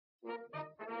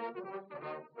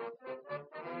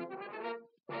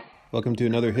Welcome to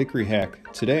another Hickory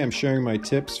Hack. Today I'm sharing my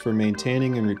tips for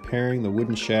maintaining and repairing the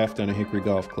wooden shaft on a Hickory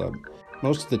golf club.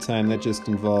 Most of the time that just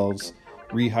involves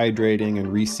rehydrating and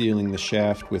resealing the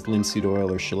shaft with linseed oil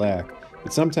or shellac,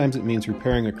 but sometimes it means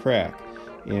repairing a crack.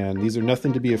 And these are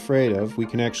nothing to be afraid of. We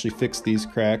can actually fix these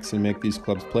cracks and make these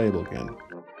clubs playable again.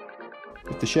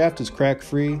 If the shaft is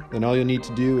crack-free, then all you'll need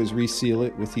to do is reseal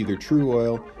it with either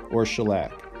TruOil or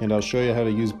shellac, and I'll show you how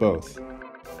to use both.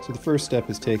 So the first step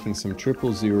is taking some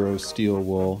 000 steel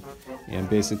wool and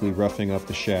basically roughing up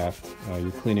the shaft. You're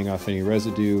cleaning off any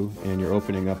residue and you're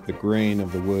opening up the grain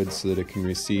of the wood so that it can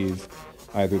receive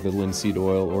either the linseed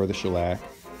oil or the shellac.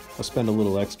 I'll spend a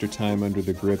little extra time under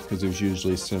the grip because there's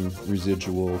usually some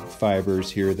residual fibers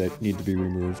here that need to be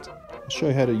removed. I'll show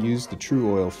you how to use the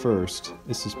TruOil first.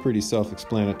 This is pretty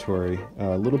self-explanatory.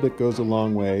 A little bit goes a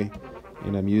long way,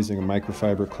 and I'm using a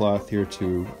microfiber cloth here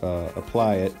to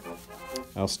apply it.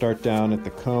 I'll start down at the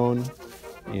cone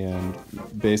and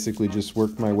basically just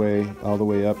work my way all the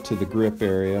way up to the grip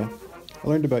area. I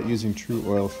learned about using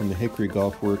TruOil from the Hickory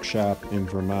Golf Workshop in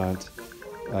Vermont,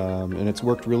 and it's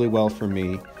worked really well for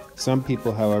me. Some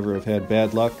people, however, have had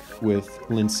bad luck with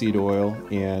linseed oil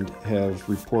and have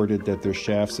reported that their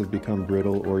shafts have become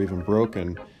brittle or even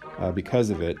broken because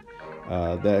of it.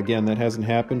 That hasn't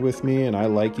happened with me, and I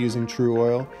like using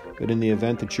TruOil, but in the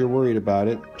event that you're worried about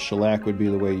it, shellac would be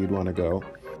the way you'd want to go.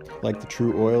 Like the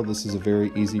TruOil, this is a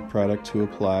very easy product to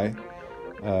apply.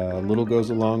 A little goes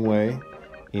a long way,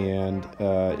 and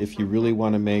if you really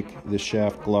want to make the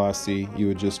shaft glossy, you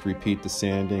would just repeat the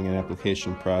sanding and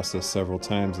application process several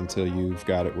times until you've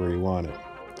got it where you want it.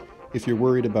 If you're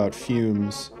worried about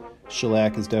fumes,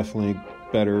 shellac is definitely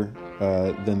better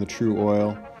than the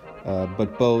TruOil.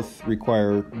 But both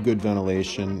require good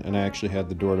ventilation, and I actually had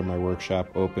the door to my workshop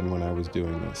open when I was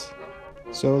doing this.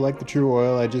 So like the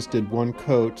TruOil, I just did one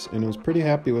coat and I was pretty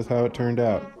happy with how it turned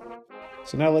out.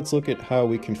 So now let's look at how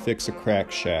we can fix a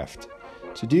cracked shaft.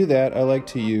 To do that, I like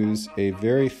to use a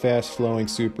very fast flowing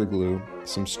super glue,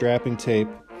 some strapping tape,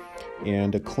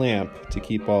 and a clamp to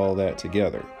keep all that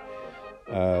together.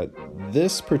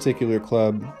 This particular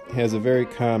club has a very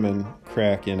common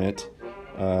crack in it.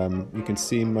 You can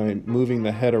see my moving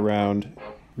the head around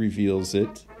reveals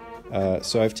it.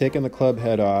 So I've taken the club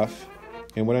head off,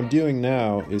 and what I'm doing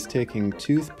now is taking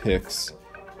toothpicks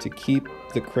to keep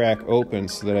the crack open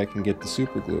so that I can get the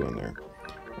super glue in there.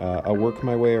 I'll work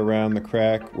my way around the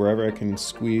crack wherever I can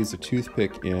squeeze a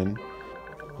toothpick in.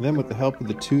 And then with the help of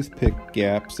the toothpick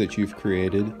gaps that you've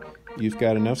created, you've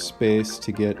got enough space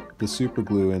to get the super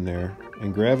glue in there,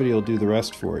 and gravity will do the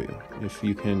rest for you. If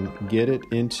you can get it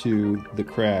into the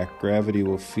crack, gravity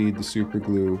will feed the super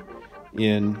glue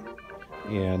in,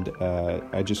 and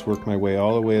I just work my way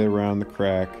all the way around the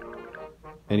crack.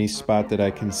 Any spot that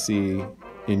I can see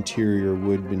interior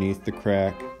wood beneath the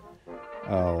crack,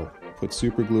 I'll put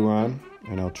super glue on,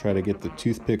 and I'll try to get the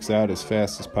toothpicks out as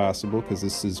fast as possible because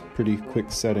this is pretty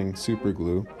quick setting super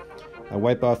glue. I'll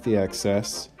wipe off the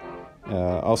excess.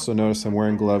 Also notice I'm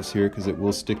wearing gloves here because it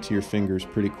will stick to your fingers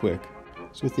pretty quick.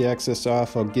 So with the excess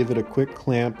off, I'll give it a quick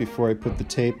clamp before I put the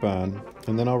tape on,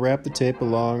 and then I'll wrap the tape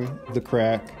along the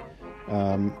crack.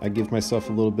 I give myself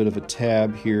a little bit of a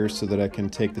tab here so that I can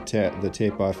take the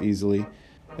tape off easily,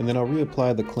 and then I'll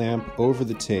reapply the clamp over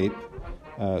the tape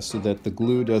so that the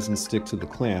glue doesn't stick to the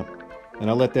clamp, and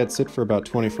I'll let that sit for about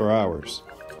 24 hours.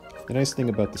 The nice thing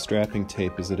about the strapping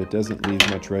tape is that it doesn't leave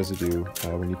much residue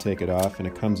when you take it off, and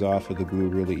it comes off of the glue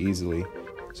really easily.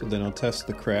 So then I'll test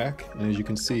the crack, and as you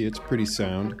can see, it's pretty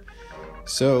sound.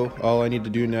 So all I need to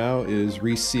do now is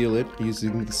reseal it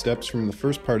using the steps from the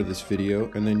first part of this video,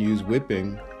 and then use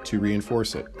whipping to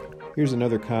reinforce it. Here's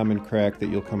another common crack that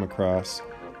you'll come across.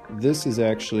 This is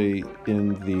actually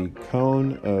in the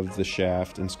cone of the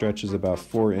shaft and stretches about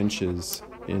 4 inches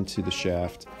into the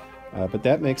shaft. But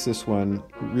that makes this one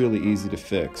really easy to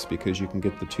fix because you can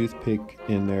get the toothpick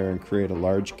in there and create a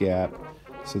large gap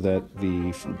so that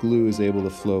the glue is able to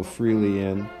flow freely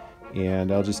in.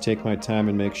 And I'll just take my time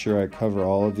and make sure I cover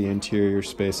all of the interior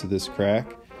space of this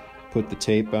crack, put the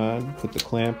tape on, put the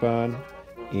clamp on,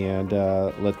 and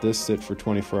let this sit for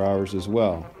 24 hours as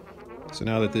well. So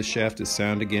now that this shaft is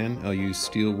sound again, I'll use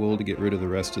steel wool to get rid of the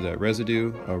rest of that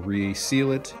residue. I'll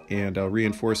reseal it, and I'll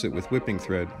reinforce it with whipping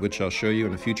thread, which I'll show you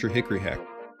in a future Hickory Hack.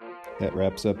 That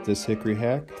wraps up this Hickory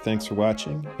Hack. Thanks for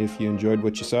watching. If you enjoyed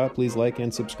what you saw, please like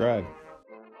and subscribe.